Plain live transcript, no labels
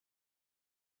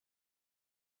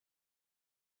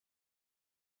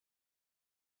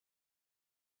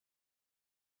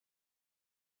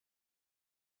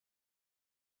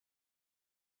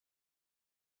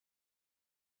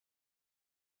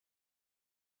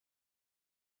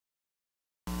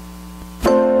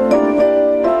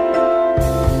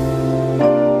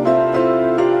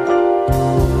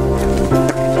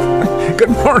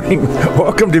morning.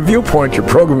 Welcome to Viewpoint, your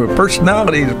program of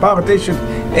personalities, politicians,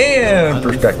 and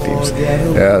perspectives.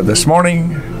 This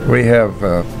morning we have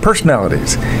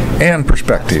personalities and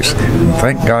perspectives.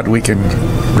 Thank God we can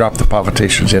drop the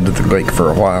politicians into the lake for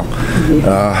a while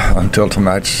until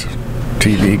tonight's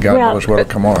TV, God knows what'll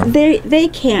come on.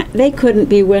 They couldn't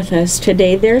be with us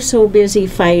today. They're so busy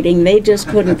fighting, they just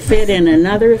couldn't fit in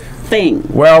another thing.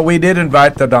 Well, we did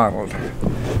invite the Donald,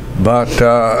 but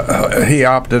he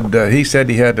opted, he said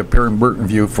he had to appear in Burton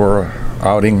View for an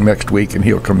outing next week, and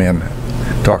he'll come in,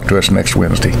 talk to us next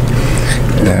Wednesday.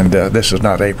 And this is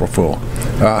not April Fool.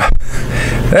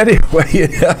 Anyway,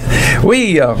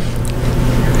 we have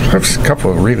a couple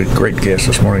of really great guests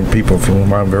this morning, people from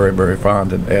whom I'm very, very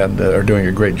fond and are doing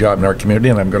a great job in our community,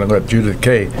 and I'm going to let Judith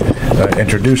Kay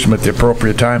introduce them at the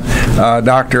appropriate time.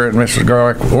 Dr. and Mrs.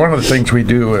 Gerlach, one of the things we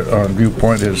do on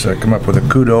Viewpoint is come up with a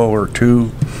kudo or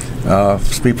two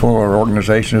people or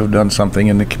organizations who have done something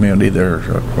in the community that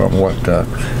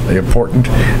are important.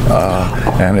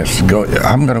 And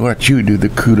I'm going to let you do the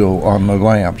kudo on the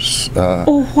Lamps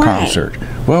concert.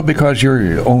 Well, because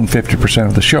you own 50%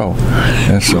 of the show.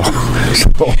 And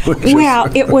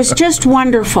well, it was just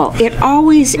wonderful. It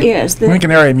always is.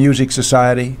 Lincoln Area Music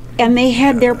Society. And they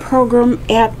had their program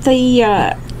at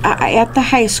the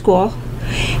high school.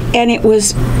 And it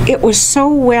was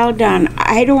so well done.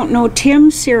 I don't know,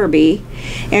 Tim Serby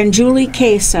and Julie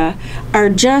Casa are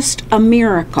just a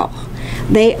miracle.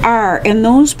 They are, and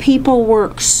those people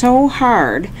work so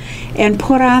hard and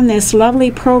put on this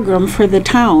lovely program for the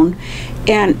town,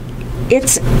 and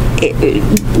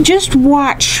just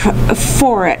watch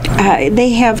for it.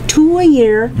 They have 2 a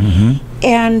year,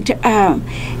 and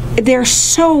they're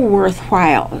so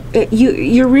worthwhile.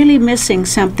 You're really missing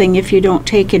something if you don't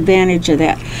take advantage of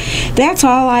that. That's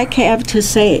all I have to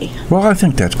say. Well, I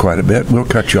think that's quite a bit. We'll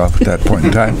cut you off at that point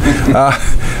in time.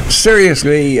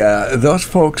 Seriously, those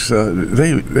folks,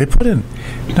 they put in,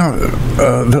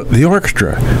 the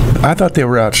orchestra. I thought they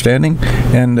were outstanding,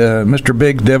 and Mr.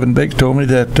 Biggs, Devin Biggs, told me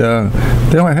that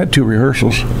they only had 2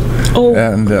 rehearsals. Oh,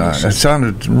 and it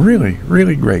sounded really,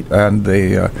 really great. And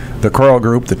the choral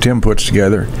group that Tim puts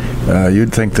together,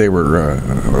 you'd think they were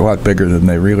a lot bigger than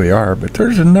they really are, but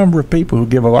there's a number of people who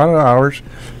give a lot of hours.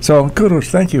 So kudos,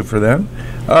 thank you for them.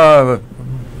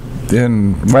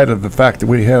 In light of the fact that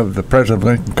we have the president of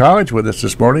Lincoln College with us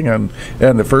this morning and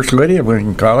the first lady of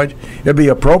Lincoln College, it'd be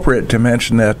appropriate to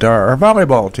mention that our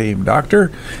volleyball team, Doctor,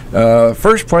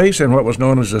 first place in what was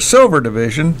known as the Silver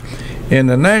Division in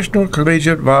the National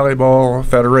Collegiate Volleyball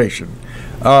Federation.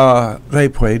 They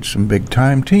played some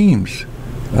big-time teams.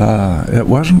 It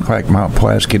wasn't like Mount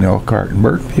Pulaski and Elkhart and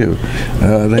Burtonview.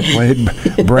 They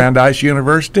played Brandeis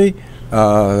University.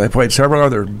 They played several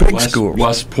other big schools.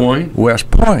 West Point.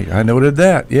 West Point. I noted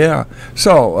that. Yeah.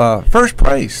 So first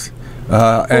place,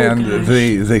 and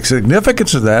the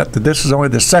significance of that this is only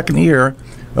the second year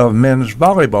of men's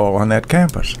volleyball on that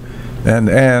campus,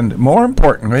 and more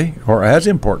importantly, or as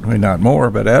importantly, not more,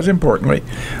 but as importantly,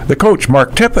 the coach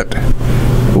Mark Tippett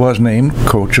was named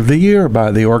Coach of the Year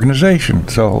by the organization.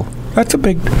 So. That's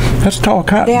tall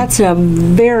cotton. That's a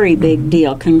very big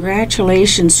deal.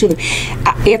 Congratulations to them.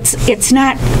 It's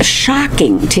not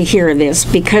shocking to hear this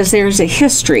because there's a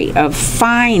history of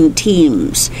fine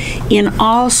teams in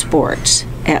all sports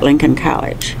at Lincoln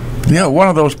College. Yeah, one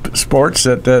of those sports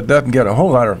that doesn't get a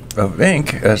whole lot of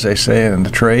ink, as they say in the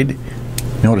trade.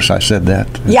 Notice I said that.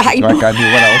 Yeah, I know. Like I knew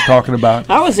what I was talking about.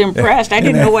 I was impressed. I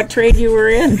didn't know what trade you were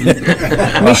in.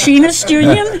 Machinist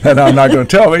union? And I'm not going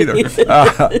to tell either.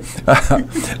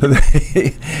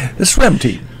 The swim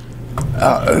team.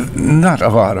 Not a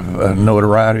lot of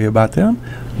notoriety about them,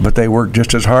 but they worked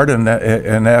just as hard in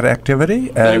that activity.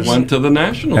 They went to the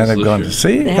Nationals and they've gone to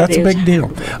see. That's a big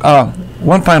deal.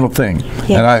 One final thing,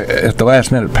 and I at the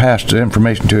last minute passed the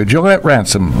information to Gillette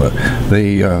Ransom,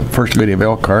 the First Lady of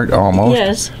Elkhart, almost.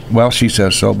 Yes. Well, she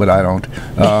says so, but I don't.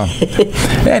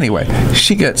 Anyway,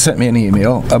 she sent me an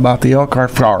email about the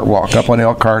Elkhart Flower Walk up on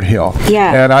Elkhart Hill.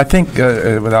 Yeah. And I think,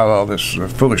 without all this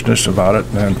foolishness about it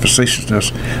and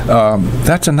facetiousness,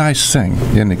 that's a nice thing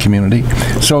in the community.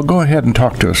 So go ahead and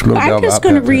talk to us a little bit about that. I'm just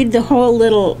going to read the whole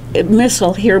little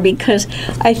missile here because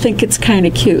I think it's kind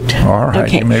of cute. All right,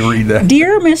 okay. You may read that.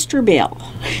 Dear Mr. Bill,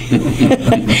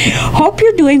 hope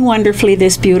you're doing wonderfully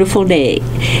this beautiful day.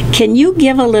 Can you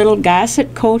give a little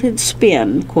Gossett-coated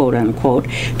spin, quote unquote,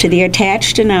 to the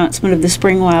attached announcement of the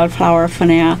Spring Wildflower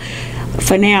finale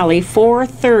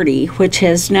 4:30, which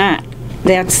has not,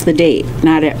 that's the date,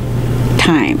 not at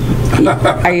time.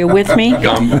 Are you with me?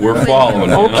 We're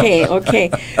following. Okay.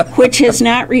 Which has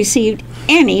not received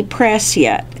any press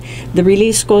yet. The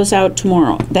release goes out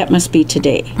tomorrow. That must be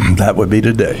today. That would be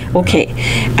today. Okay.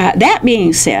 That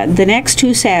being said, the next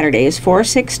 2 Saturdays,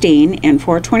 4/16 and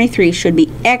 4/23, should be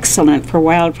excellent for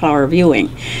wildflower viewing,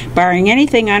 barring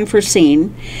anything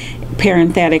unforeseen.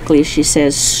 Parenthetically, she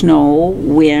says snow,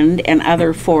 wind, and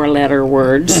other 4-letter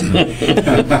words.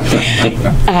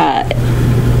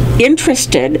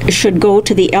 Interested should go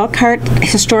to the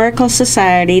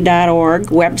ElkhartHistoricalSociety.org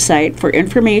website for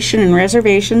information and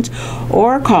reservations,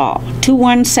 or call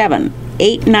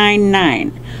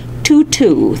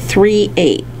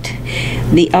 217-899-2238.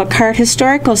 The Elkhart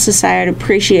Historical Society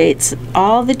appreciates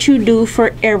all that you do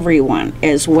for everyone,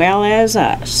 as well as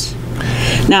us.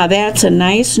 Now, that's a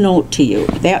nice note to you.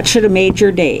 That should have made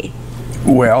your day.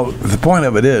 Well, the point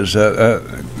of it is,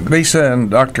 Lisa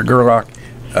and Dr. Gerlach,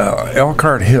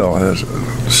 Elkhart Hill is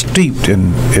steeped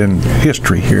in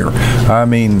history here. I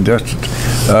mean, just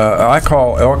I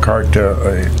call Elkhart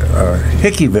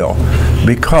Hickeyville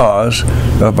because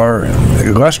of our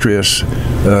illustrious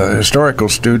historical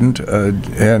student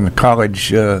and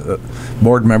college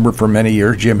board member for many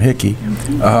years, Jim Hickey.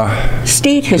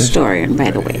 State historian,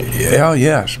 by the way. Oh,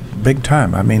 yes, big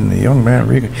time. I mean, the young man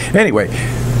really. Anyway.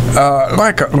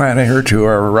 Like Atlanta here to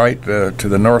our right, to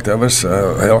the north of us,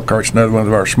 Elkhart's another one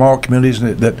of our small communities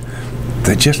that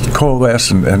they just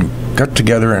coalesce and got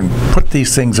together and put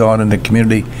these things on in the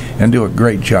community and do a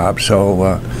great job.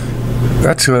 So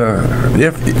that's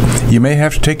if you may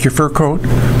have to take your fur coat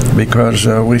because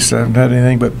we haven't had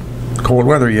anything but cold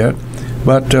weather yet,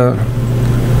 but.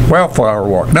 Wildflower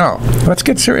walk. Now, let's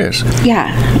get serious.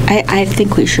 Yeah, I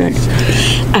think we should.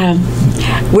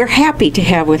 We're happy to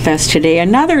have with us today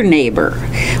another neighbor.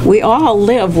 We all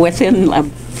live within a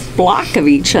block of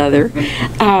each other.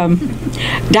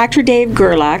 Dr. Dave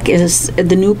Gerlach is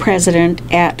the new president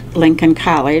at Lincoln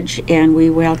College, and we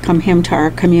welcome him to our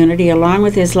community along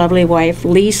with his lovely wife,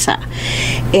 Lisa.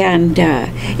 And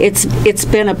it's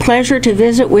been a pleasure to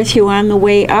visit with you on the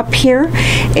way up here,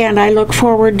 and I look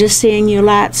forward to seeing you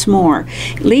lots more.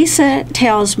 Lisa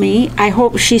tells me, I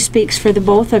hope she speaks for the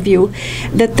both of you,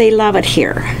 that they love it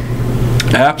here.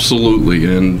 Absolutely,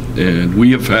 and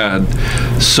we have had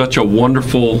such a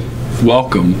wonderful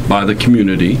welcome by the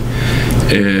community,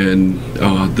 and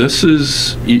this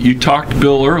is, you talked,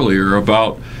 Bill, earlier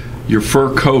about your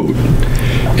fur coat,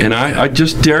 and I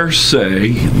just dare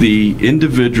say the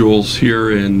individuals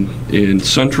here in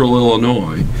central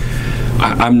Illinois,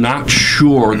 I'm not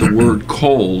sure the word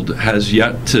cold has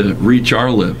yet to reach our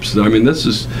lips. I mean, this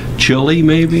is chilly,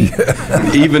 maybe.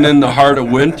 Even in the heart of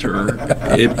winter,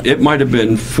 it might have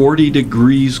been 40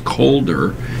 degrees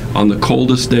colder on the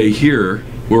coldest day here,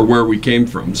 or where we came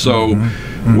from. So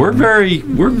we're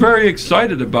very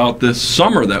excited about this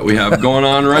summer that we have going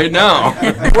on right now.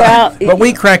 Well, but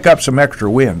we crank up some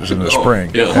extra winds in the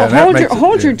spring. Yeah.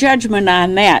 Hold your judgment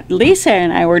on that. Lisa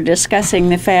and I were discussing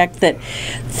the fact that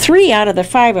 3 out of the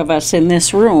 5 of us in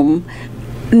this room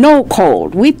know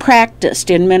cold. We practiced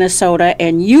in Minnesota,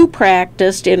 and you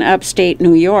practiced in upstate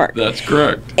New York. That's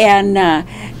correct. And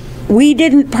we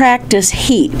didn't practice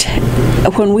heat.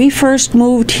 When we first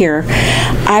moved here,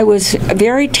 I was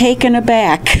very taken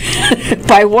aback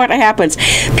by what happens.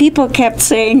 People kept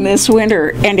saying this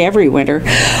winter and every winter,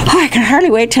 oh, I can hardly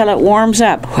wait till it warms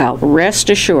up. Well, rest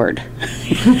assured,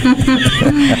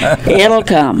 it'll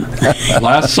come.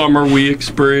 Last summer we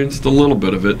experienced a little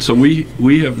bit of it, so we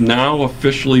have now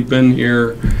officially been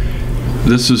here.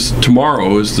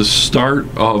 Tomorrow is the start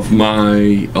of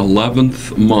my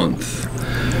 11th month.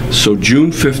 So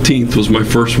June 15th was my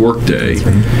first work day,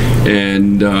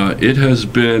 and it has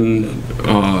been,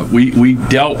 we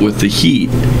dealt with the heat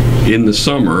in the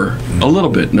summer a little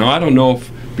bit. Now, I don't know if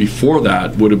before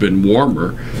that would have been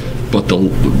warmer, but the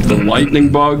lightning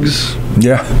bugs,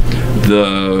 the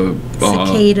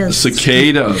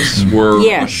cicadas were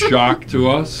a shock to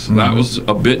us. That was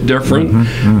a bit different.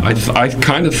 I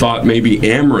kind of thought maybe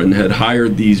Ameren had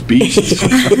hired these beasts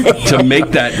to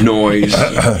make that noise.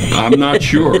 I'm not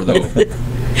sure, though.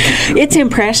 It's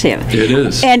impressive. It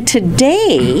is. And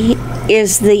today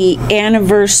is the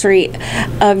anniversary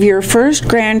of your first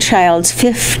grandchild's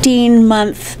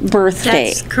 15-month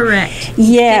birthday. That's correct.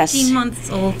 Yes. 15 months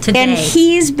old today. And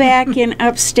he's back in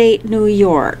upstate New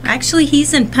York. Actually,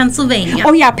 he's in Pennsylvania.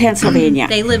 Oh, yeah, Pennsylvania.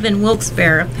 They live in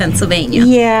Wilkes-Barre, Pennsylvania.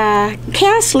 Yeah.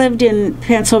 Cass lived in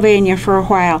Pennsylvania for a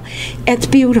while. It's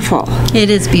beautiful. It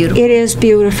is beautiful. It is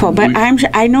beautiful. But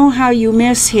I know how you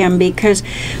miss him, because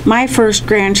my first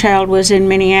grandchild was in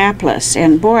Minneapolis.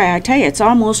 And, boy, I tell you, it's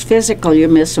almost physical. You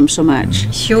miss him so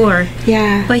much. Sure.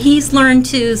 Yeah. But he's learned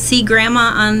to see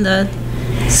Grandma on the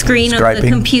screen of the Skyping.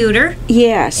 computer.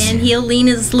 Yes. And he'll lean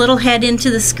his little head into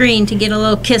the screen to get a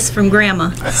little kiss from Grandma.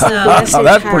 So Yes, Oh, it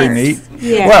that's has. pretty neat.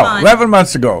 Yeah. Well, Fun. 11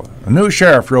 months ago, a new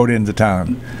sheriff rode into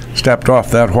town, stepped off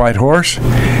that white horse,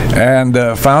 and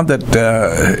found that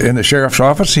in the sheriff's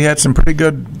office he had some pretty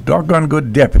good, doggone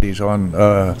good deputies on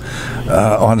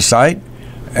site.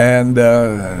 And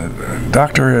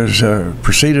Doctor has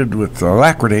proceeded with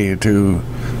alacrity to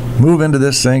move into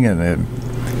this thing and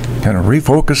kind of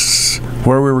refocus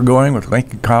where we were going with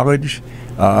Lincoln College.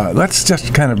 Let's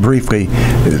just kind of briefly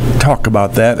talk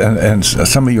about that and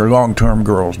some of your long-term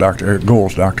goals, Dr.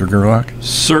 Gerlach.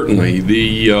 Certainly.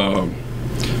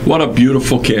 What a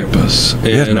beautiful campus.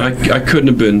 Isn't And it? I couldn't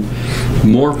have been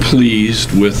more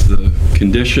pleased with the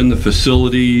condition, the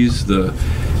facilities, the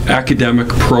academic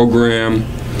program,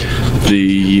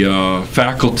 the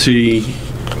faculty.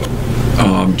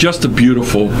 Just a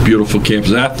beautiful, beautiful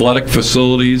campus. Athletic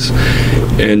facilities,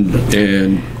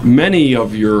 and many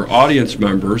of your audience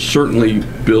members, certainly,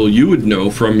 Bill, you would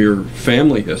know from your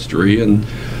family history and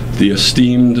the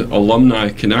esteemed alumni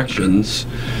connections,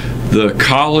 the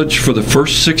college for the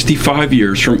first 65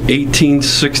 years, from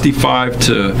 1865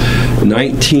 to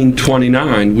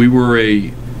 1929, we were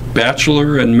a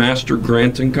bachelor and master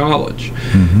granting college.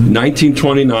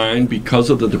 1929, because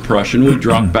of the Depression, we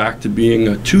dropped back to being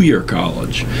a two-year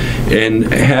college and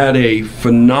had a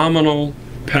phenomenal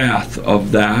path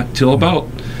of that till about,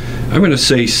 I'm going to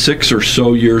say, 6 or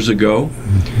so years ago.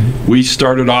 We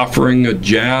started offering a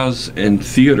jazz and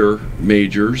theater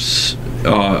majors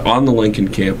on the Lincoln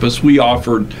campus. We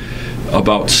offer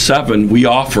about 7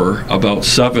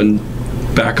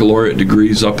 baccalaureate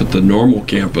degrees up at the Normal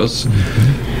campus.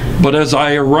 But as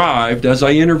I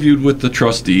interviewed with the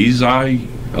trustees, I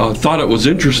thought it was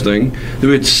interesting that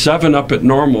we had 7 up at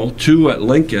Normal, 2 at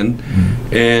Lincoln,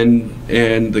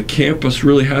 and the campus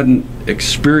really hadn't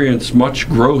experienced much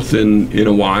growth in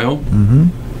a while.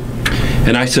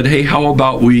 And I said, hey, how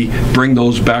about we bring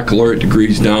those baccalaureate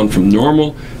degrees down from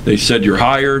Normal? They said, you're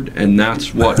hired, and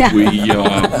that's what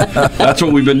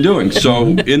we've been doing. So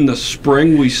in the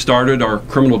spring, we started our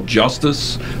criminal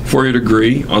justice 4-year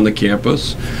degree on the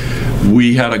campus.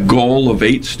 We had a goal of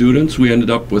 8 students. We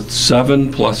ended up with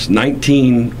 7 plus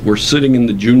 19 were sitting in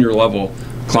the junior level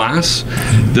class.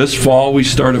 This fall, we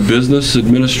start a business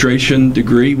administration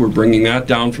degree. We're bringing that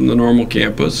down from the Normal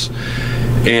campus.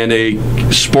 And a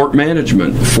sport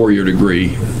management 4-year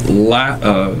degree.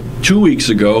 2 weeks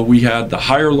ago, we had the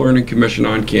Higher Learning Commission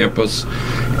on campus,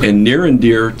 and near and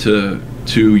dear to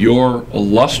your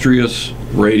illustrious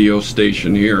radio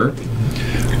station here,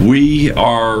 we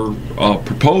are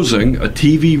proposing a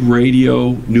TV,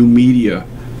 radio, new media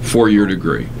 4-year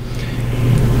degree.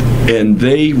 And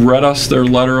they read us their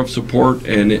letter of support,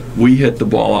 and we hit the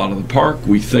ball out of the park.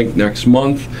 We think next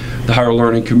month the Higher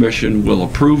Learning Commission will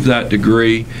approve that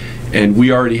degree, and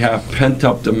we already have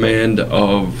pent-up demand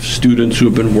of students who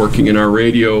have been working in our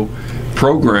radio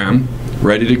program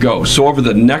ready to go. So over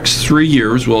the next 3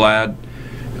 years, we'll add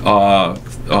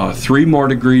 3 more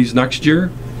degrees next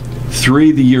year,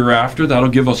 3 the year after. That'll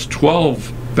give us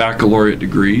 12 baccalaureate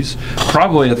degrees.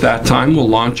 Probably at that time, we'll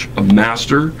launch a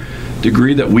master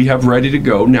degree that we have ready to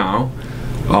go now.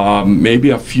 Maybe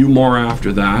a few more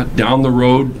after that. Down the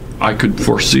road, I could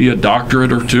foresee a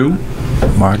doctorate or 2.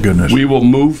 My goodness. We will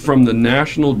move from the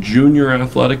National Junior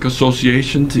Athletic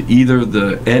Association to either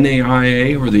the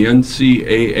NAIA or the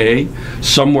NCAA,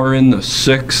 somewhere in the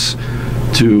 6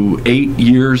 to 8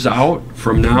 years out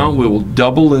from now. We will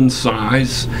double in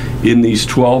size in these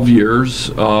 12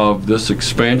 years of this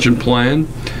expansion plan,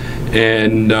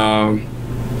 and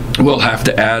we'll have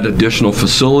to add additional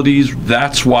facilities.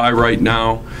 That's why right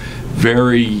now,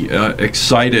 very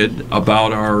excited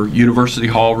about our University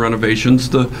Hall renovations.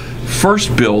 The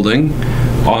first building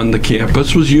on the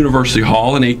campus was University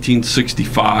Hall in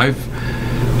 1865.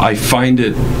 I find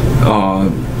it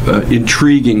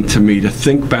intriguing to me to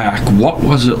think back, what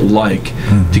was it like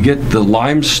to get the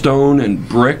limestone and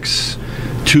bricks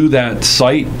to that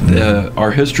site.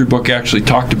 Our history book actually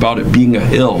talked about it being a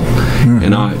hill,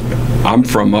 and I'm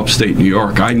from upstate New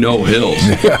York. I know hills.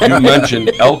 You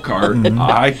mentioned Elkhart.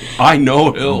 I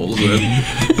know hills.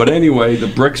 But anyway, the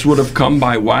bricks would have come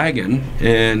by wagon,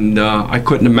 and I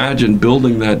couldn't imagine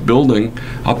building that building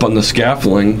up on the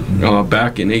scaffolding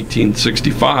back in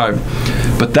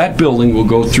 1865. But that building will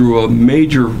go through a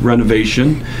major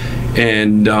renovation,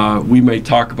 and we may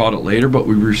talk about it later, but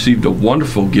we received a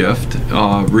wonderful gift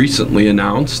recently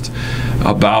announced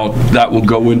about that will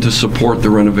go in to support the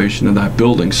renovation of that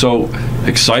building. So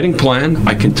exciting plan.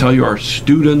 I can tell you our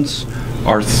students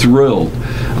are thrilled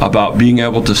about being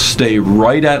able to stay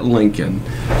right at Lincoln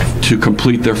to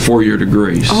complete their 4-year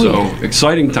degree. So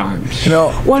exciting times.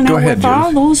 Well, now go ahead, with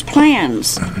all those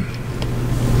plans,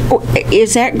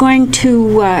 is that going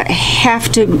to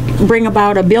have to bring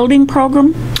about a building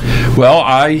program? Well,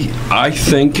 I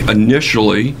think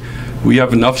initially we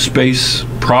have enough space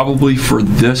probably for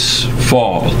this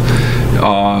fall.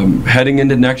 Heading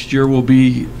into next year will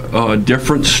be a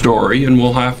different story, and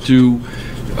we'll have to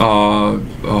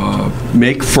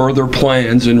make further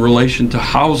plans in relation to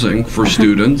housing for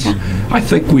students. I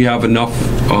think we have enough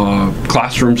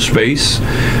classroom space.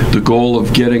 The goal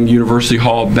of getting University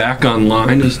Hall back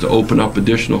online is to open up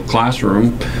additional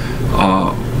classroom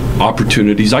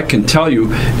opportunities. I can tell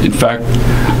you, in fact,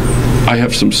 I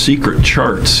have some secret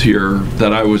charts here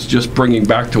that I was just bringing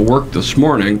back to work this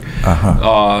morning.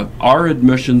 Our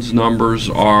admissions numbers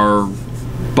are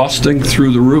busting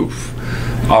through the roof.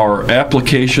 Our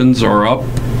applications are up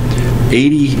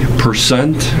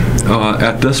 80%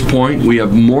 at this point. We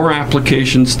have more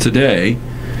applications today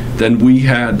than we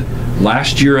had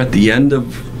last year at the end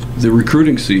of the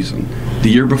recruiting season, the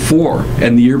year before,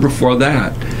 and the year before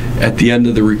that at the end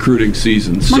of the recruiting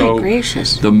season. My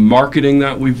gracious. The marketing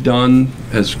that we've done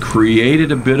has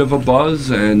created a bit of a buzz,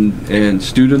 and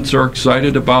students are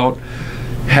excited about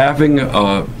having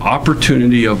an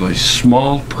opportunity of a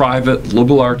small, private,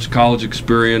 liberal arts college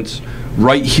experience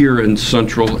right here in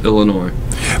central Illinois.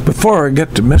 Before I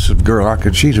get to Mrs. Gerlach,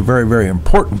 and she's a very, very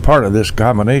important part of this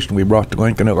combination we brought to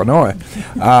Lincoln, Illinois,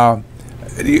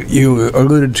 you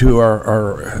alluded to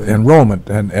our enrollment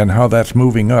and how that's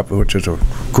moving up, which is a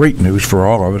great news for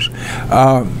all of us.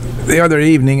 The other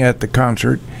evening at the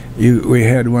concert, we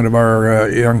had one of our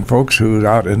young folks who's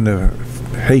out in the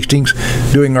Hastings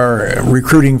doing our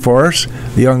recruiting for us.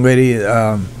 The young lady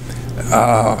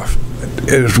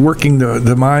is working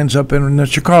the mines up in the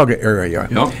Chicago area.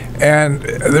 Yep. And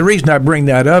the reason I bring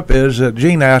that up is that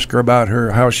Jean asked her about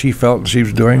how she felt she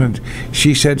was doing, and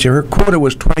she said her quota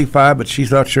was 25, but she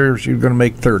thought sure she was going to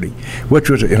make 30, which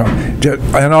was just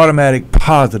an automatic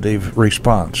positive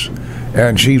response.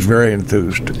 And she's very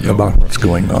enthused about what's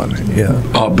going on.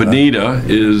 Benita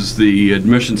is the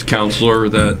admissions counselor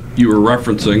that you were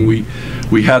referencing.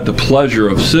 We had the pleasure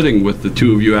of sitting with the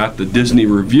two of you at the Disney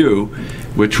Review,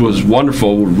 which was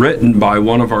wonderful, written by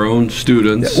one of our own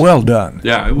students. Well done.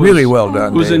 Yeah, it was really well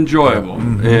done. It was Dave. enjoyable,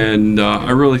 and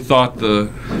I really thought the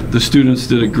students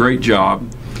did a great job.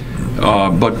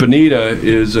 But Benita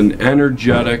is an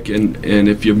energetic, and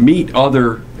if you meet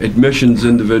other admissions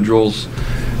individuals,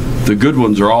 the good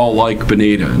ones are all like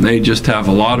Benita, and they just have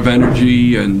a lot of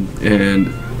energy and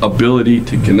ability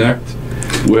to connect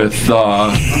with.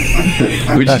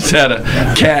 We just had a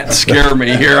cat scare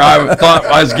me here. I thought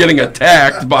I was getting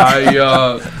attacked by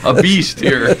a beast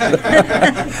here.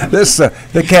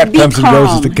 The cat comes and goes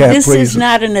as the cat This pleases. is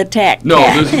not an attack No,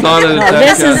 cat. this is not an attack.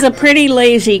 This is a pretty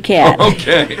lazy cat.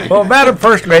 Okay. Well, Madam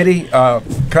First Lady,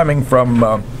 coming from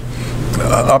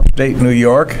upstate New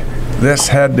York, this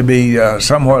had to be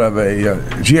somewhat of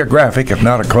a geographic, if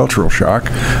not a cultural shock.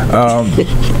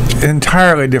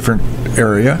 Entirely different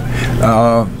area.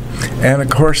 And, of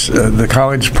course, the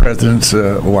college president's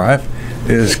wife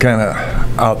is kind of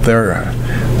out there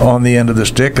on the end of the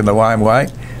stick in the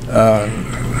limelight.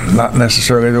 Not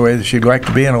necessarily the way that she'd like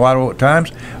to be in a lot of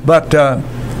times. But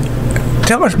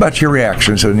tell us about your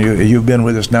reactions. And you've been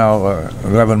with us now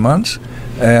 11 months.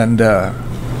 And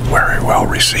very well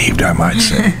received, I might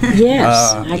say.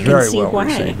 Yes, I can very see well why.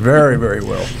 received. Very, very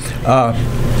well.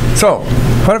 So,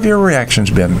 what have your reactions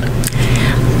been?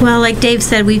 Well, like Dave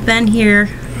said, we've been here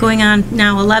going on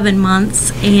now 11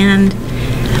 months, and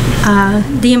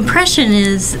the impression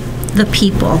is the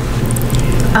people.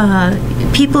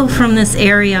 People from this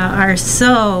area are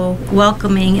so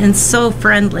welcoming and so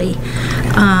friendly.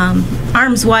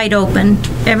 Arms wide open.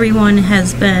 Everyone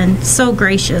has been so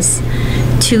gracious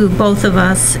to both of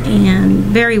us and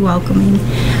very welcoming.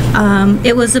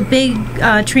 It was a big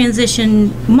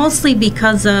transition, mostly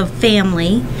because of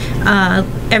family.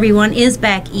 Everyone is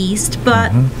back east,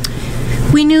 but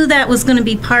we knew that was going to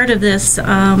be part of this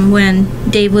when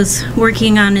Dave was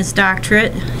working on his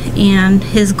doctorate, and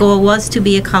his goal was to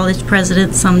be a college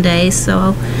president someday.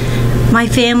 So my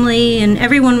family and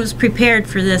everyone was prepared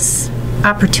for this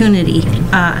opportunity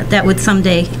that would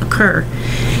someday occur.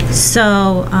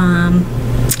 So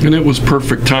And it was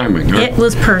perfect timing. it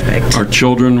was perfect. Our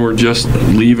children were just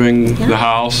leaving the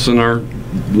house, and our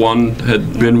one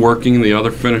had been working, the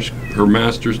other finished her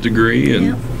master's degree,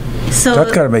 and So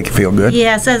That's got to make you feel good.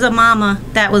 yes, as a mama,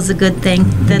 that was a good thing.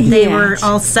 That they were Yes.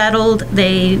 all settled.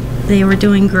 They were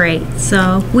doing great.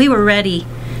 So we were ready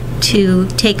to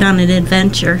take on an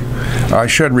adventure. I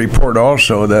should report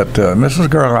also that Mrs.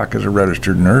 Gerlach is a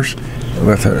registered nurse,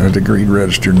 with a degreed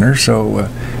registered nurse. So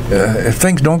if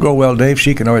things don't go well, Dave,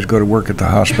 she can always go to work at the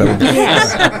hospital.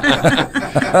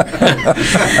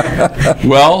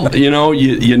 Well,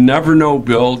 you never know,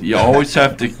 Bill. You always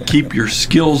have to keep your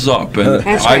skills up. And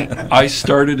That's right. I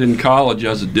started in college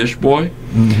as a dish boy.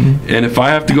 Mm-hmm. And if I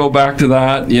have to go back to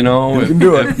that,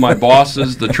 if my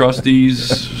bosses, the trustees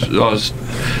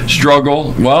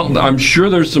struggle, well, I'm sure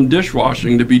there's some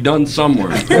dishwashing to be done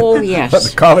somewhere. Oh,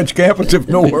 yes. The college campus, if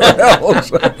nowhere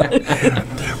else.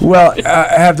 Well,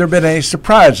 have there been any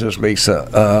surprises, Lisa,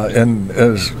 in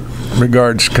as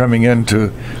regards coming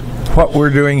into what we're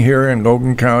doing here in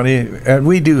Logan County? And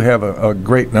we do have a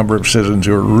great number of citizens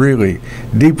who are really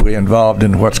deeply involved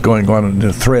in what's going on in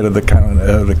the thread of the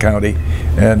county,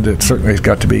 and it certainly has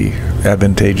got to be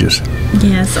advantageous.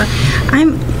 Yes,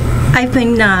 I've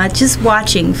been just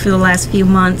watching for the last few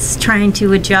months, trying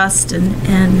to adjust and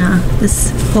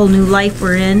this whole new life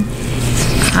we're in,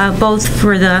 both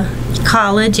for the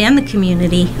college and the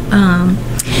community.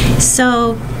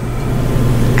 So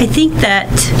I think that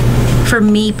for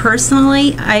me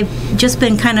personally, I've just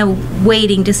been kind of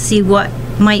waiting to see what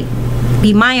might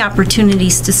be my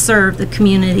opportunities to serve the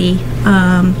community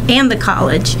and the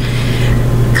college.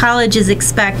 College is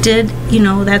expected,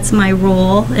 that's my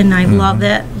role, and I love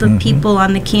it. The people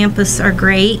on the campus are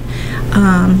great.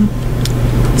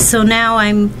 So now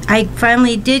I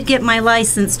finally did get my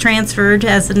license transferred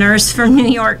as a nurse from New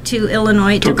York to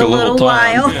Illinois. It took a little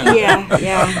while.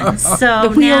 Yeah. So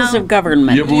The wheels of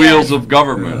government. You have wheels of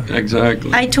government,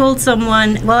 exactly. I told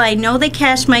someone, well, I know they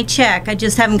cashed my check, I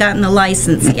just haven't gotten the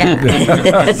license yet.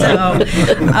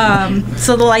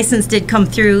 So the license did come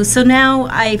through. So now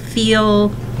I feel,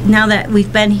 now that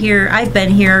I've been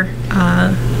here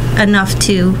enough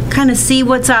to kind of see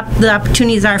what's the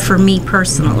opportunities are for me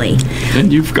personally.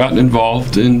 And you've gotten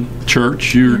involved in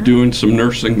church. You're doing some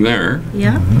nursing there.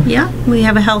 Yeah. We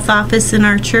have a health office in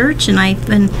our church, and I've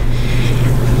been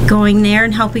going there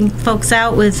and helping folks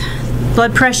out with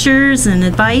blood pressures and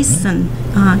advice and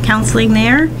counseling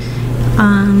there.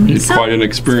 You had quite an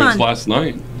experience last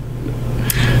night.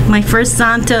 My first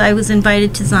Zanta, I was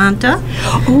invited to Zanta.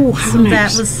 Oh, how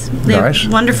nice. They were Nice.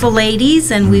 wonderful ladies,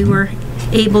 and we were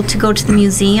able to go to the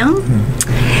museum,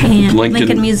 and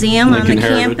Lincoln Museum on the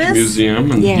Heritage campus.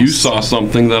 Museum, and Yes. you saw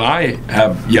something that I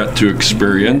have yet to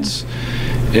experience.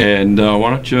 And why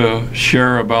don't you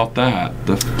share about that,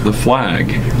 the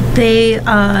flag?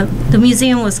 The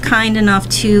museum was kind enough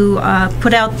to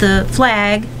put out the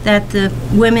flag that the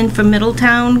women from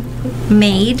Middletown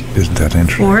made Isn't that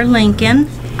interesting? for Lincoln,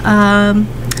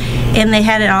 and they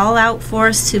had it all out for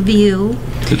us to view.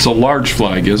 It's a large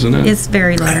flag, isn't it? It's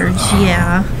very large,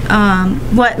 yeah.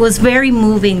 What was very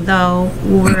moving, though,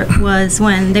 was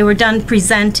when they were done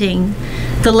presenting,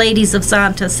 the ladies of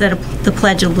Zanta said the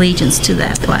Pledge of Allegiance to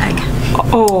that flag.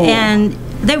 Oh. And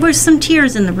there were some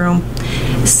tears in the room.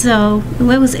 So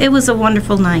it was a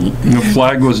wonderful night. And the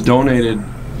flag was donated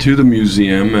to the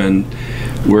museum, and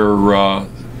we're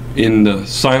in the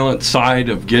silent side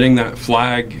of getting that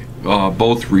flag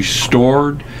both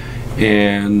restored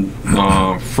and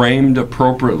framed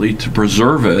appropriately to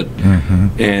preserve it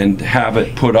and have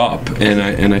it put up.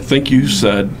 And I think you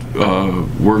said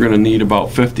we're going to need about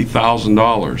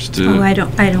 $50,000 to. Oh, I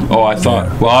don't. Oh, I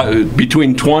thought, well,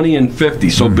 between 20 and 50.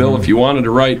 So, Bill, if you wanted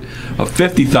to write a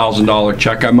 $50,000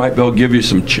 check, I might be able to give you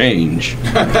some change.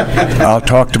 I'll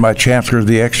talk to my chancellor of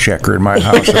the exchequer in my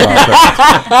house about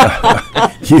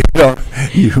that.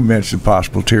 You mentioned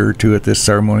possible tear or two at this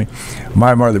ceremony.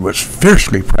 My mother was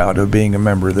fiercely proud of being a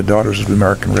member of the Daughters of the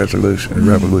American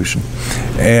Revolution.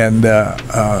 And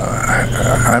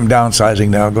I'm downsizing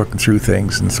now, looking through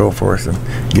things and so forth, and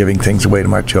giving things away to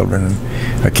my children. And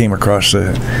I came across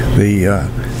a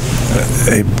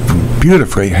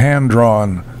beautifully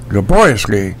hand-drawn,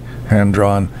 laboriously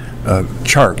hand-drawn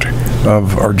chart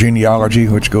of our genealogy,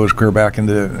 which goes clear back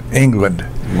into England.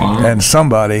 Wow. And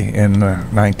somebody in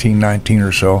 1919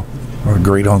 or so, or a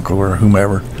great uncle or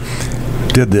whomever,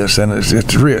 did this, and it's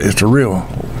a real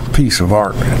piece of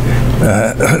art.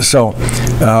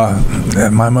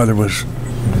 And my mother was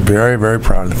very, very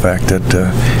proud of the fact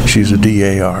that she's a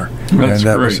DAR. That's and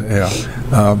that great.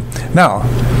 Now,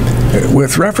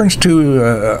 with reference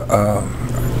to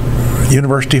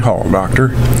University Hall,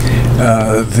 Doctor,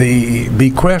 the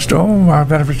bequest, I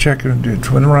better check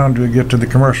it. Went around to get to the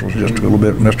commercials just a little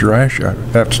bit, Mr. Ash. I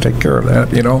have to take care of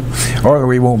that, or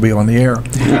we won't be on the air.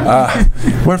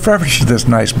 With reference to this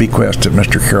nice bequest that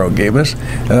Mr. Carroll gave us,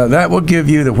 that will give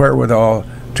you the wherewithal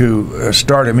to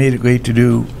start immediately to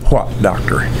do what,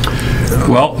 Doctor?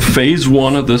 Well, phase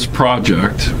one of this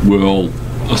project will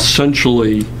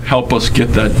essentially help us get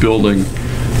that building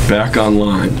back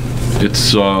online.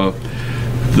 It's the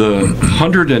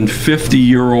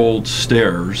 150-year-old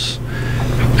stairs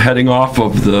heading off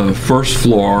of the first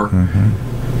floor.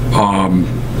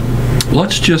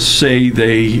 Let's just say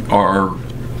they are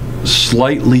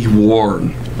slightly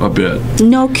worn a bit.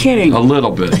 No kidding. A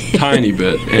little bit, tiny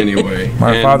bit, anyway.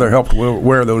 My father helped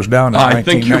wear those down in I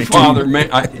think your 1919. father may.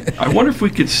 I wonder if we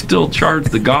could still charge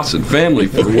the Gossett family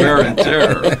for wear and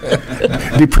tear.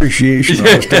 Depreciation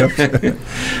on stuff.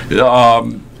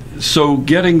 So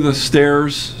getting the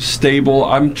stairs stable,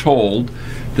 I'm told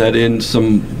that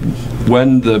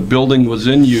when the building was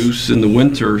in use in the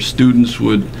winter, students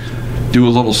would do a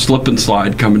little slip and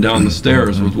slide coming down the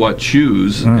stairs with wet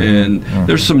shoes, and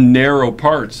there's some narrow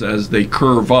parts as they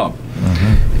curve up.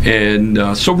 And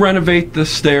so renovate the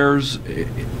stairs.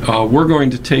 We're going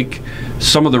to take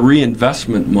some of the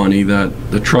reinvestment money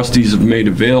that the trustees have made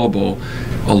available,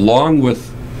 along with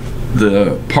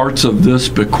the parts of this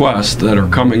bequest that are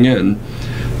coming in,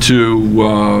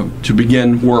 to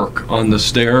begin work on the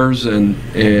stairs and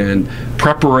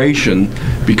preparation,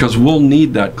 because we'll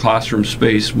need that classroom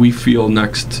space, we feel,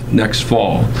 next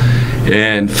fall.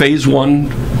 And phase one,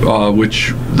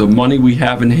 which the money we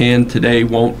have in hand today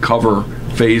won't cover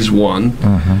phase one,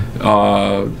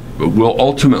 will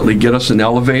ultimately get us an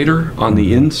elevator on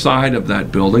the inside of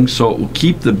that building, so it will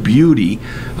keep the beauty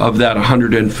of that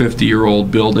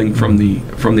 150-year-old building from the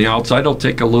outside. It'll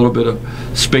take a little bit of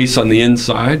space on the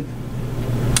inside.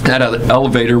 That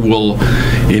elevator will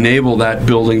enable that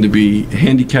building to be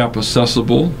handicap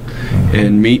accessible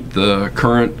and meet the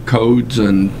current codes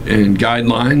and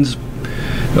guidelines.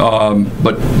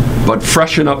 But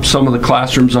freshen up some of the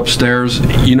classrooms upstairs.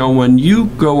 You know, when you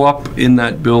go up in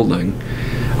that building,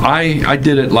 I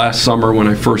did it last summer when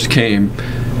I first came,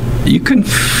 you can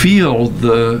feel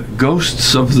the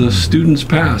ghosts of the students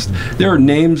past. There are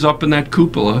names up in that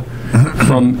cupola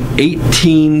from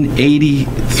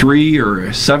 1883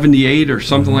 or 78 or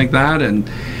something like that, and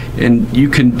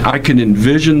I can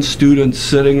envision students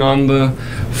sitting on the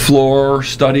floor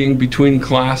studying between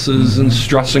classes and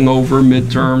stressing over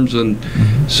midterms, and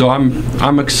so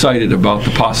I'm excited about the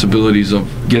possibilities of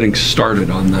getting started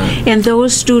on that. And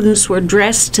those students were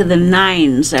dressed to the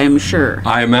nines, I'm sure.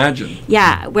 I imagine.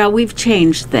 Yeah, well, we've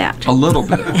changed that. A little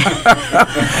bit.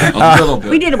 A little bit.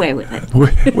 We did away with it.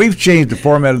 We've changed the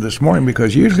format of this morning,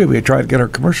 because usually we try to get our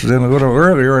commercials in a little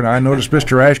earlier, and I noticed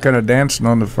Mr. Ash kind of dancing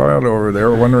on the file over there,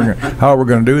 wondering how we're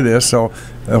going to do this. So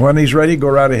when he's ready, go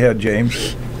right ahead,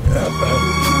 James.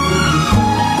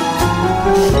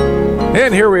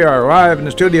 And here we are, live in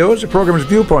the studios. The program is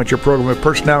Viewpoint, your program of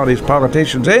personalities,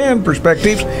 politicians, and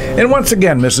perspectives. And once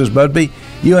again, Mrs. Busby,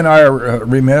 you and I are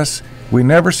remiss. We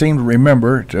never seem to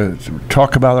remember to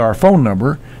talk about our phone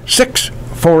number,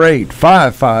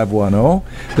 648-5510.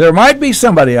 There might be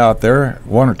somebody out there,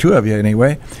 one or two of you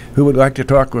anyway, who would like to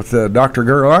talk with Dr.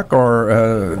 Gerlach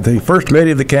or the First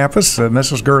Lady of the campus,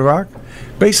 Mrs. Gerlach.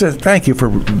 Lisa, thank you for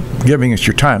giving us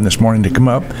your time this morning to come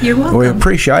up. You're welcome. We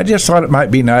appreciate it. I just thought it might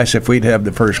be nice if we'd have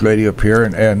the First Lady up here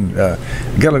and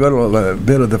get a little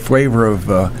bit of the flavor of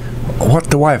what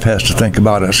the wife has to think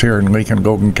about us here in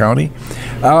Lincoln-Golden County.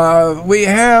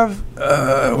 We're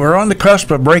on the cusp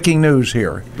of breaking news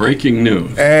here. Breaking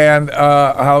news. And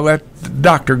I'll let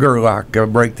Dr. Gerlach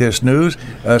break this news.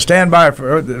 Stand by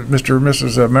for Mr. and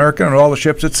Mrs. American and all the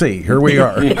ships at sea. Here we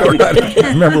are.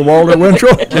 Remember Walter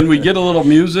Winchell? Can we get a little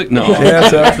music? No.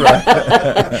 Yes, that's right.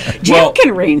 Jim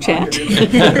can arrange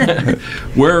that.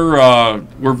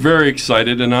 We're very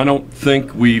excited, and I don't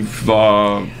think we've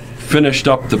finished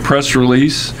up the press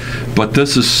release, but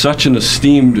this is such an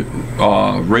esteemed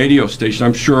radio station.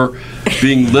 I'm sure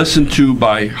being listened to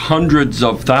by hundreds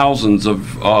of thousands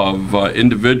of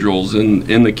individuals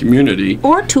in the community.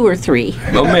 Or two or three.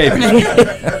 Well, maybe.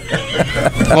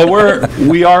 Well,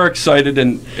 we are excited,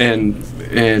 and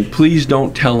please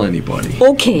don't tell anybody.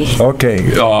 Okay.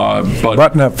 Okay.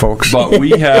 Button up, folks. But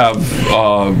we have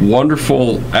a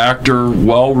wonderful actor,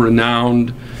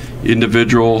 well-renowned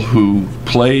individual who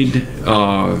played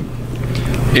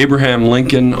Abraham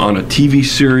Lincoln on a TV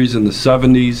series in the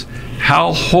 70s.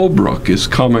 Hal Holbrook is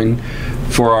coming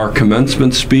for our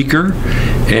commencement speaker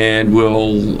and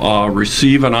will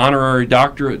receive an honorary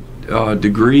doctorate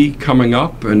degree coming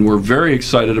up, and we're very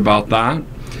excited about that.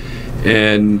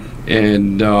 And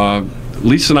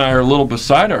Lisa and I are a little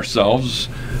beside ourselves.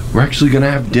 We're actually going to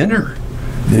have dinner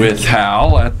with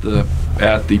Hal at the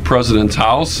president's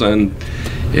house, and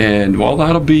And well,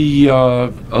 that'll be a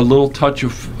little touch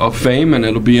of fame, and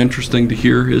it'll be interesting to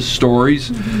hear his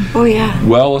stories. Oh, yeah.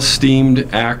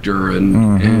 Well-esteemed actor,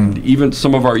 and even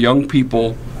some of our young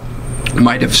people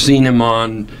might have seen him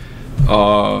on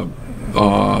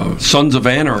Sons of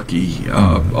Anarchy,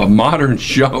 a modern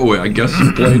show. I guess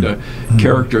he played a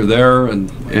character there,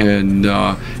 and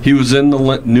he was in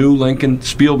the new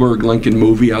Spielberg Lincoln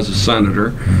movie as a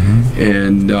senator,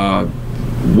 and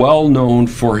well known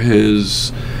for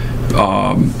his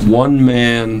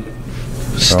one-man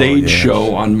stage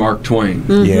show on Mark Twain.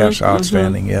 Yes,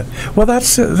 outstanding. Yeah. Well,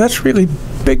 that's really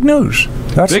big news.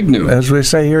 That's big news. As we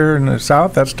say here in the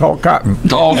South, that's tall cotton.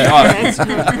 Tall cotton.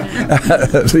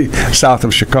 South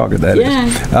of Chicago, that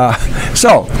is.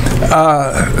 So,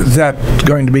 that's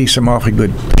going to be some awfully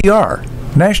good PR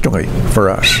nationally for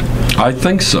us. I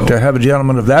think so. To have a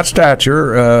gentleman of that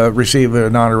stature receive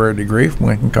an honorary degree from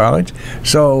Lincoln College.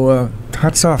 So,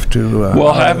 hats off to...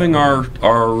 well, having our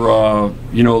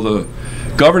the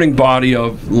governing body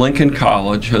of Lincoln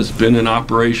College has been in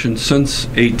operation since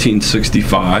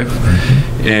 1865,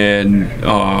 and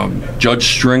Judge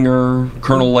Stringer,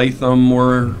 Colonel Latham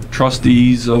were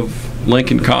trustees of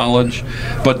Lincoln College,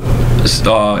 but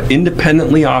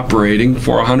independently operating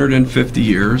for 150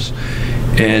 years.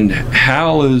 And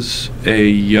Hal is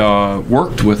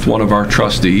worked with one of our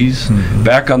trustees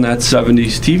back on that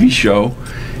 70s TV show,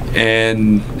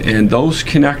 and those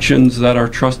connections that our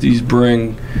trustees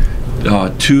bring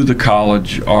to the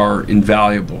college are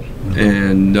invaluable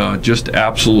and just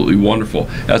absolutely wonderful.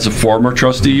 As a former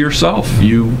trustee yourself,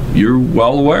 you're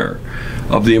well aware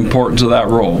of the importance of that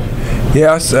role.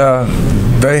 Yes,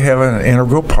 they have an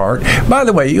integral part. By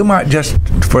the way, you might just,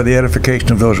 for the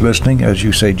edification of those listening, as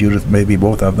you say, Judith, maybe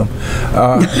both of them,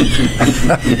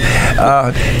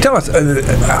 tell us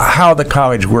how the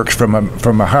college works from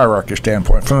a hierarchy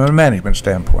standpoint, from a management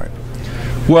standpoint.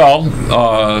 Well,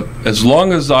 as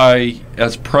long as I,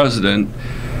 as president,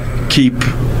 keep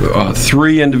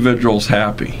 3 individuals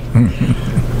happy.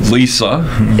 Lisa.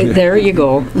 There you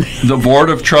go. The board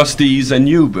of trustees and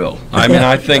you, Bill. I mean,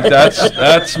 I think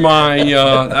that's my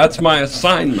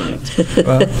assignment.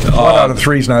 Well, 1 out of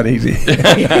 3 is not easy.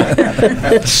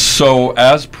 So,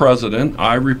 as president,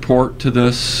 I report to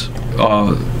this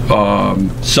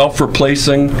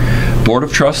self-replacing board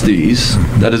of trustees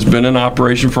that has been in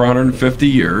operation for 150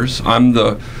 years. I'm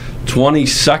the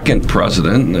 22nd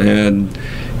president,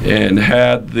 and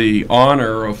had the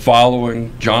honor of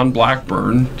following John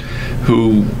Blackburn,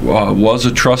 who was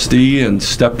a trustee and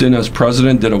stepped in as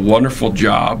president, did a wonderful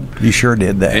job. You sure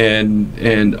did that.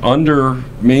 And under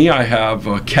me, I have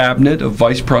a cabinet of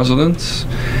vice presidents,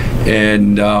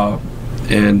 and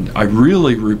I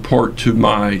really report to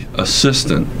my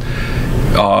assistant,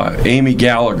 Amy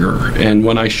Gallagher. And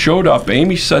when I showed up,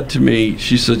 Amy said to me,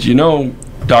 she said, "You know,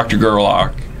 Dr.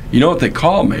 Gerlach, you know what they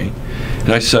call me?"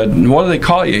 And I said, "What do they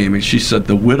call you, Amy?" She said,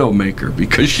 "The Widowmaker,"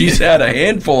 because she's had a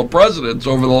handful of presidents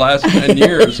over the last 10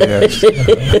 years. Yes.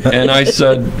 And I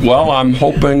said, "Well, I'm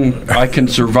hoping I can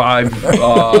survive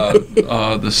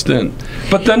the stint."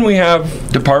 But then we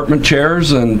have department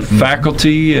chairs and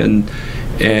faculty and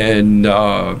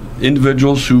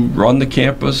individuals who run the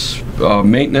campus,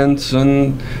 maintenance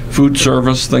and food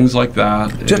service, things like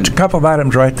that. Just a couple of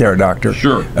items right there, Doctor.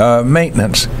 Sure.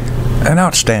 Maintenance. An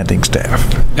outstanding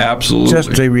staff. Absolutely.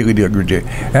 Just they really do a good job.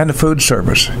 And the food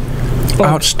service.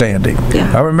 Outstanding.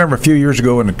 Yeah. I remember a few years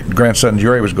ago when the grandson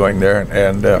Jerry was going there,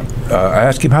 and I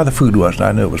asked him how the food was, and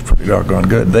I knew it was pretty doggone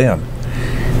good then.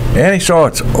 And he saw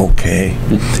it's okay.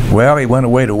 Well, he went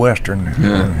away to Western,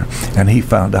 and he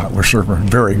found out we're serving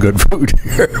very good food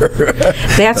here.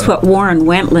 That's what Warren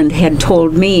Wentland had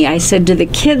told me. I said, "Do the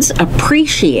kids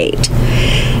appreciate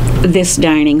this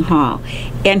dining hall?"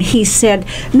 And he said,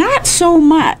 "Not so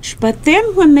much, but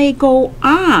then when they go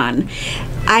on,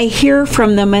 I hear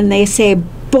from them and they say,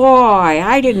 'Boy,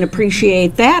 I didn't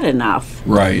appreciate that enough.'"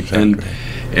 Right. Exactly.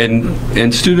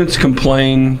 And students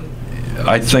complain,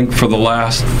 I think, for the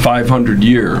last 500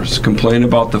 years, complain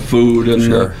about the food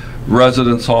and the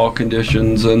residence hall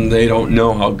conditions, and they don't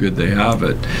know how good they have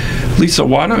it. Lisa,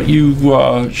 why don't you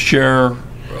share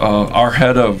our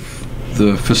head of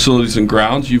the facilities and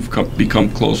grounds you've become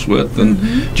close with, and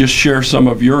just share some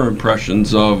of your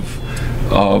impressions of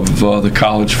the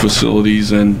college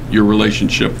facilities and your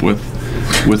relationship with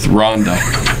Rhonda.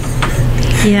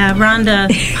 Yeah, Rhonda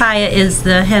Paya is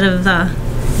the head of the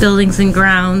buildings and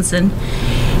grounds, and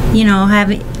you know,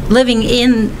 living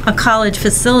in a college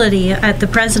facility at the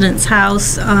president's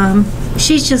house,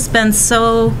 she's just been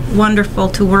so wonderful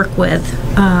to work with.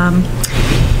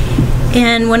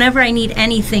 And whenever I need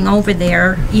anything over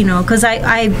there, you know, because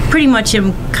I pretty much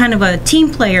am kind of a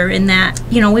team player in that,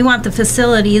 you know, we want the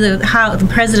facility, the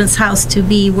president's house to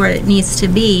be where it needs to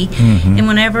be. And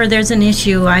whenever there's an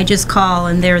issue, I just call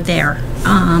and they're there.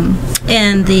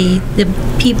 And the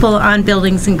people on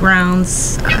Buildings and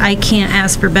Grounds, I can't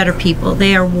ask for better people.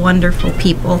 They are wonderful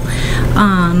people.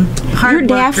 Hard Your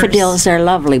daffodils are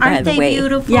lovely, by the way. Aren't they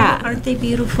beautiful? Yeah. Aren't they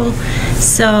beautiful?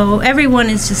 So everyone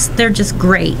is just, they're just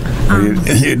great.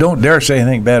 You don't dare say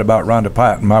anything bad about Rhonda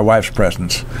Pyatt in my wife's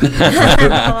presence.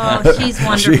 Oh, she's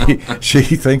wonderful. She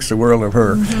thinks the world of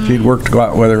her. She'd worked to go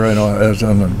out with her, you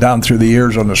know, down through the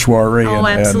years on the soiree. Oh,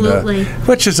 absolutely.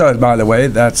 Which is, by the way,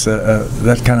 that's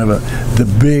kind of the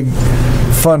big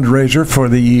fundraiser for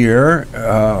the year,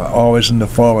 always in the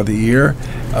fall of the year.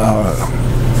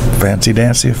 Fancy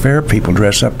dancy affair. People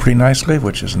dress up pretty nicely,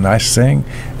 which is a nice thing.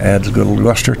 Adds a little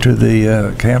luster to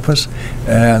the campus,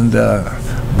 and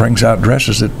brings out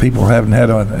dresses that people haven't had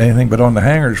on anything but on the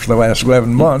hangers for the last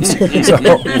 11 months. So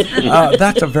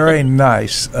that's a very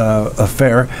nice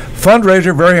affair.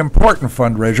 Fundraiser, very important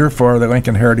fundraiser for the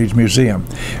Lincoln Heritage Museum.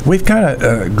 We've kind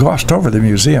of glossed over the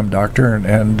museum, Doctor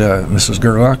and Mrs.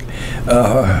 Gerlach.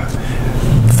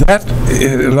 That,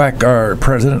 like our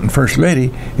President and First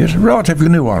Lady, is relatively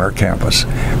new on our campus.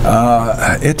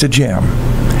 It's a gem.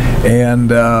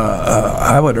 And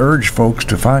I would urge folks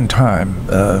to find time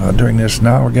during this.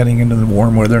 Now we're getting into the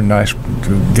warm weather, nice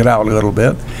to get out a little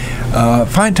bit.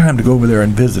 Find time to go over there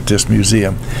and visit this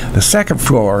museum. The second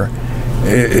floor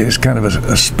is kind of a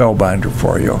spellbinder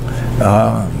for you.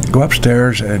 Go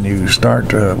upstairs and you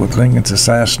start with Lincoln's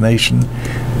assassination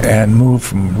and move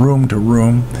from room to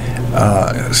room.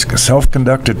 A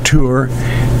self-conducted tour,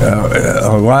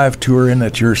 a live tour in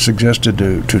that you're suggested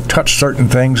to touch certain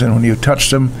things, and when you touch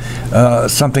them,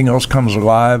 something else comes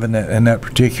alive in that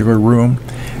particular room.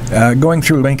 Going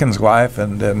through Lincoln's life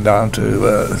and then down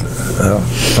to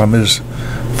from his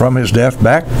death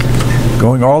back,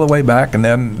 going all the way back, and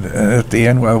then at the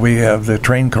end, we have the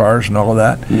train cars and all of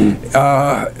that.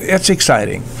 It's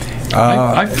exciting.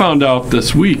 I found out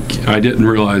this week, I didn't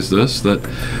realize this, that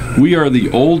we are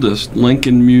the oldest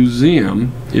Lincoln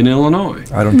Museum in Illinois.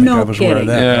 I don't think I was aware of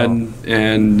that.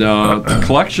 And the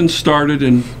collection started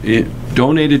and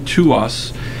donated to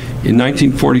us in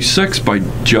 1946 by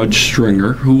Judge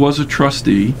Stringer, who was a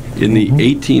trustee in the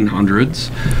 1800s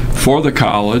for the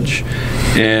college.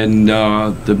 And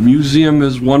the museum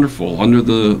is wonderful under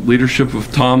the leadership of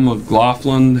Tom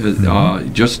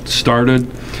McLaughlin. Just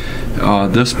started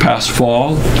this past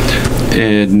fall,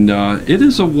 and it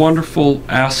is a wonderful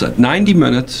asset. 90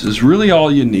 minutes is really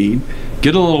all you need.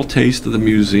 Get a little taste of the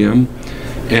museum.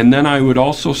 And then I would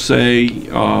also say,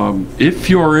 if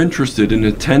you're interested in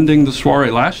attending the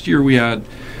soiree, last year we had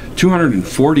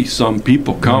 240 some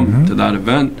people come to that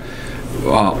event.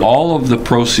 All of the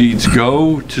proceeds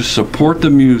go to support the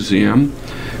museum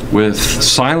with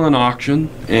silent auction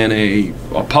and a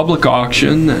public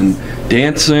auction and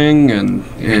dancing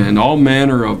and all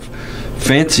manner of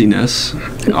fanciness.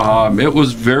 It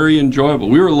was very enjoyable.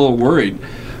 We were a little worried.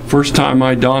 First time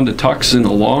I donned a tux in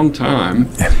a long time,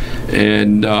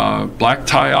 and black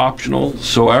tie optional,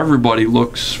 so everybody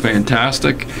looks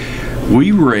fantastic.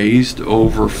 We raised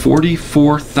over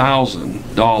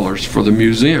 $44,000 for the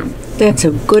museum. That's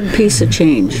a good piece of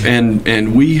change.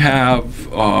 And we have...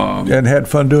 and had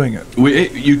fun doing it.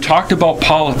 You talked about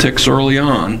politics early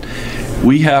on.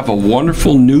 We have a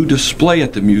wonderful new display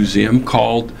at the museum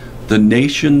called The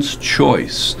Nation's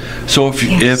Choice. So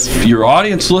if your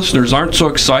audience listeners aren't so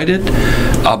excited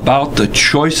about the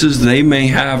choices they may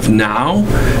have now,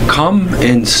 come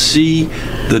and see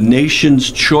The Nation's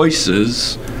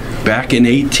Choices back in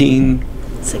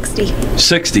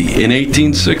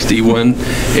 1860, when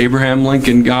Abraham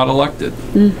Lincoln got elected.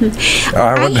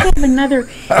 I have another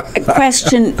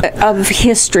question of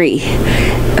history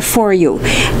for you.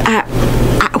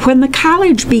 When the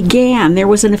college began, there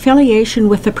was an affiliation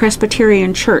with the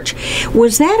Presbyterian Church.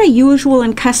 Was that a usual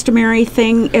and customary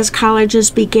thing as colleges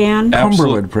began?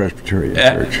 Cumberland Presbyterian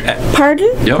Church.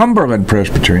 Pardon? Yep. Cumberland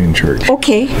Presbyterian Church.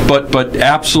 Okay. But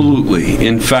absolutely.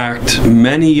 In fact,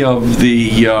 many of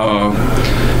the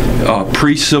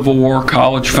pre-Civil War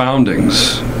college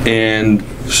foundings and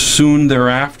soon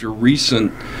thereafter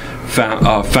recent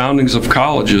foundings of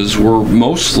colleges were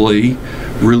mostly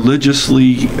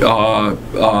religiously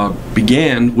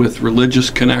began with religious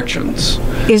connections.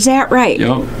 Is that right?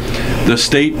 Yep. The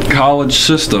state college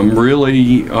system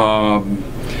really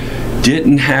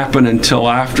didn't happen until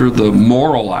after the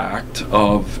Moral Act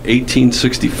of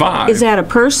 1865. Is that a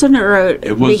person or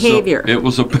a behavior? It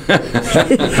was a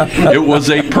it was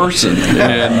a person,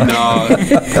 and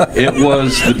it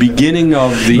was the beginning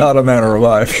of the Not a manner of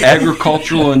life.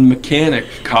 agricultural and mechanic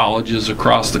colleges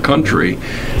across the country.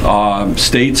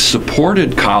 States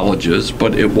supported colleges,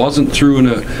 but it wasn't through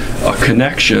a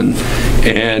connection.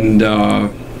 And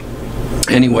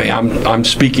anyway, I'm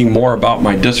speaking more about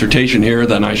my dissertation here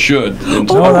than I should. And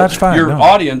so that's fine. Your No.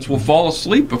 audience will fall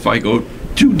asleep if I go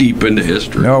too deep into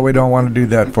history. No, we don't want to do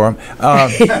that for them.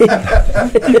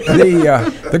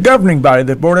 The governing body,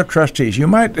 the Board of Trustees, you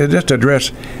might just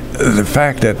address the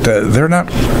fact that they're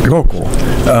not local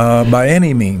by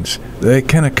any means. They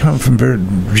kind of come from very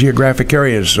geographic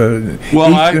areas. In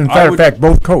fact,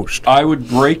 both coasts. I would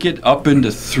break it up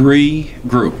into 3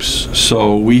 groups.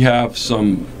 So we have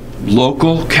some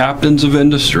local captains of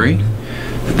industry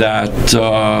that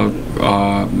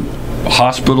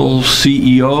hospital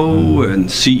CEO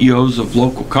and CEOs of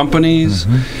local companies.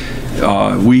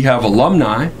 We have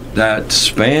alumni that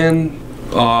span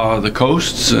the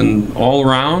coasts and all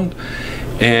around,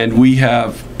 and we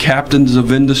have captains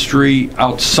of industry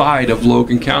outside of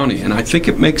Logan County, and I think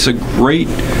it makes a great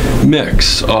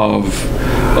mix of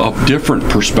different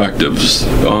perspectives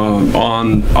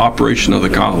on operation of the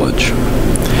college.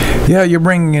 Yeah, you're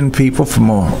bringing in people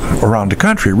from around the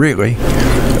country, really,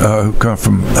 who come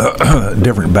from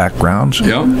different backgrounds.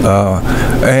 Yeah.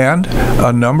 And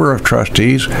a number of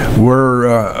trustees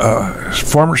were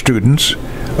former students.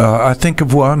 I think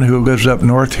of one who lives up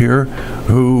north here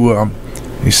who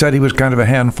he said he was kind of a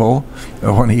handful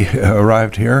when he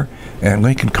arrived here, and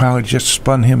Lincoln College just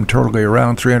spun him totally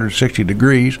around 360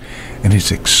 degrees, and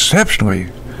he's exceptionally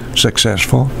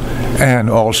successful and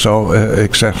also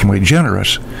exceptionally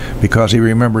generous because he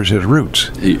remembers his roots.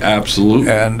 Absolutely.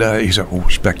 And he's a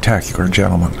spectacular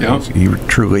gentleman. Yeah. He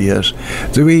truly is.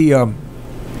 So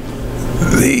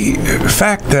the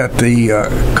fact that the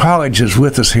college is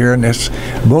with us here, and it's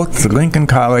both the Lincoln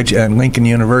College and Lincoln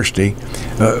University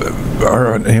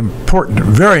are an important,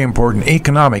 very important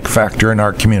economic factor in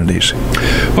our communities.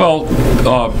 Well,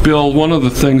 Bill, one of the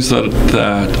things that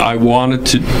I wanted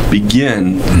to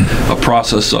begin a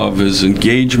process of is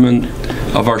engagement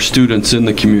of our students in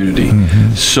the community.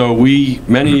 So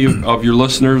many of your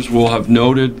listeners will have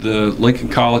noted the Lincoln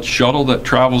College shuttle that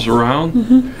travels around,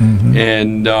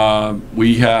 and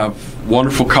we have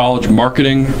wonderful college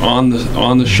marketing on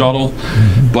the shuttle.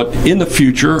 But in the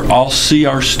future, I'll see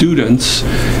our students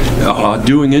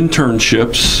doing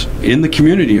internships in the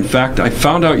community. In fact, I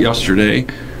found out yesterday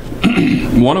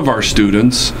one of our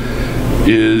students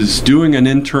is doing an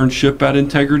internship at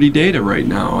Integrity Data right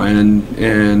now, and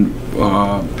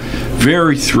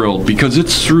very thrilled because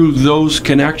it's through those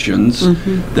connections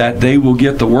that they will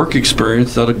get the work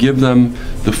experience that'll give them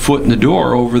the foot in the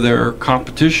door over their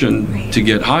competition to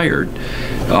get hired.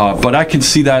 But I can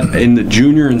see that in the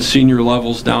junior and senior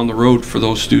levels down the road for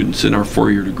those students in our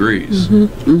 4-year degrees.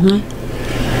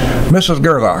 Mrs.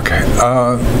 Gerlach,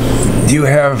 you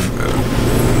have,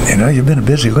 you've been a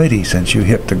busy lady since you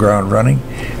hit the ground running.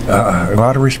 A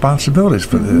lot of responsibilities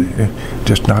for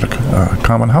just not a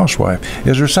common housewife.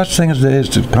 Is there such thing as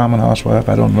a common housewife?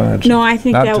 I don't know. No, I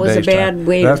think that was a bad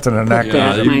way to put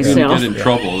that myself. You get in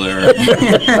trouble there.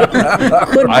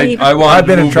 Could be. I wanted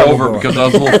to move over because I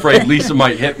was a little afraid Lisa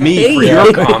might hit me for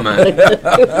your comment.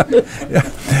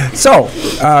 So,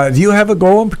 do you have a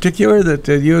goal in particular that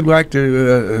you would like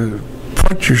to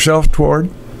point yourself toward?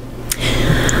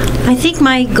 I think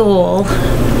my goal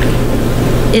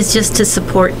is just to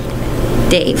support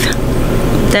Dave.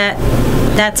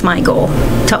 That's my goal,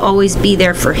 to always be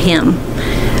there for him.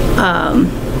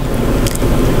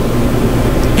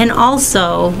 And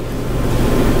also,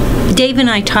 Dave and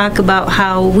I talk about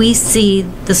how we see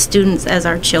the students as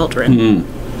our children.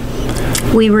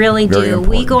 We really do. Very important.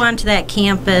 We go onto that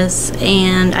campus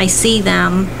and I see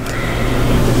them,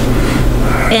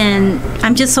 and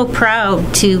I'm just so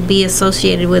proud to be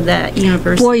associated with that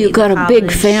university. Boy, you got a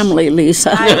big family,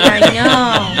 Lisa. I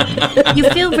know. You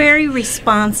feel very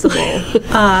responsible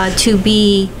to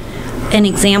be an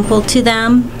example to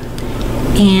them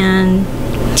and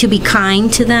to be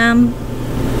kind to them,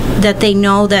 that they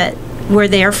know that we're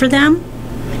there for them.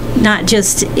 Not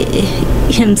just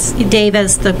him, Dave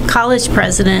as the college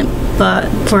president, but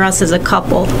for us as a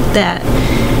couple, that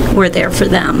we're there for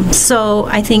them. So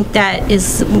I think that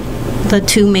is the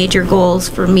 2 major goals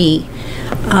for me.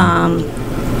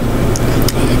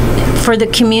 For the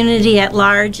community at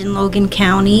large in Logan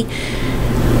County,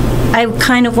 I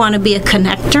kind of want to be a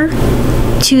connector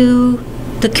to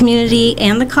the community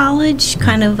and the college,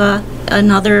 kind of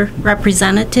another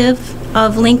representative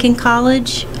of Lincoln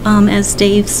College as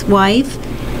Dave's wife.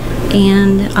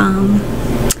 And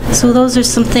so those are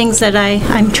some things that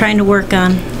I'm trying to work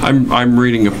on. I'm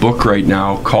reading a book right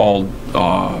now called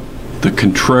The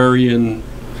Contrarian.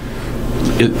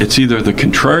 It's either The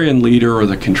Contrarian Leader or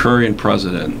The Contrarian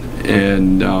President.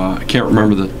 And I can't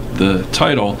remember the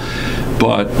title,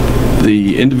 but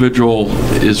the individual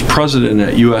is president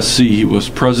at USC. He was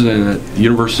president at the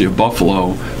University of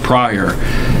Buffalo prior.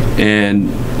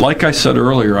 And like I said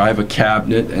earlier, I have a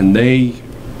cabinet, and they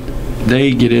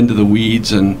get into the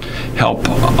weeds and help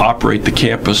operate the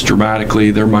campus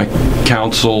dramatically. They're my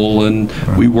counsel, and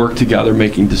we work together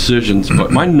making decisions.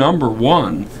 But my number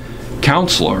one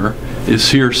counselor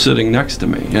is here sitting next to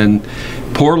me. And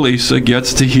poor Lisa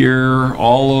gets to hear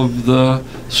all of the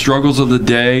struggles of the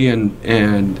day,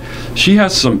 and she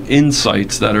has some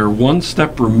insights that are one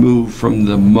step removed from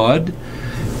the mud,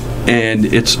 and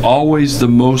it's always the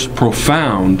most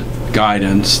profound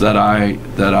guidance that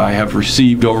I have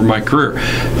received over my career,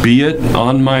 be it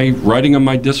on my writing of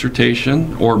my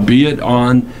dissertation or be it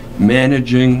on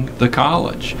managing the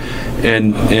college.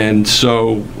 And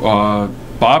so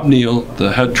Bob Neal,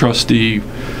 the head trustee,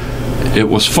 it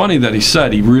was funny that he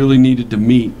said he really needed to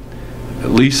meet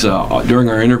Lisa during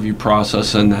our interview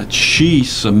process, and that she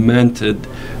cemented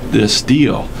this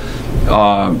deal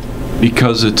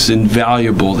because it's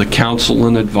invaluable, the counsel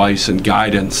and advice and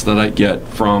guidance that I get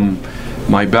from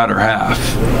my better half.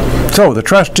 So the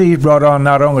trustees brought on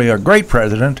not only a great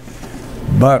president,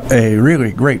 but a really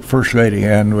great First Lady,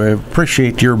 and we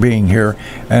appreciate your being here.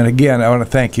 And again, I want to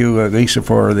thank you, Lisa,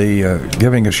 for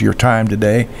giving us your time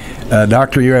today.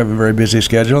 Doctor, you have a very busy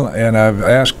schedule, and I've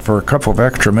asked for a couple of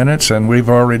extra minutes, and we've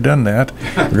already done that.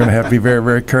 We're going to have to be very,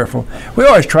 very careful. We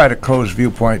always try to close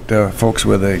Viewpoint, folks,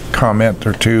 with a comment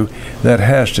or two that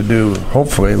has to do,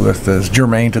 hopefully, with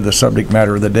germane to the subject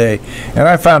matter of the day. And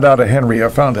I found a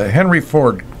Henry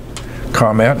Ford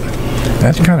comment.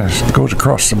 That kind of goes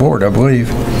across the board, I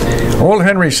believe. Old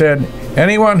Henry said,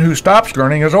 anyone who stops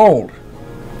learning is old,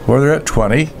 whether at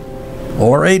 20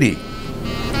 or 80.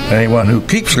 Anyone who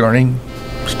keeps learning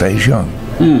stays young.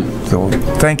 So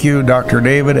thank you, Dr.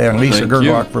 David and Lisa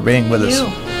Gerlach, for being with us.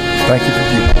 Thank you for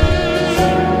viewing.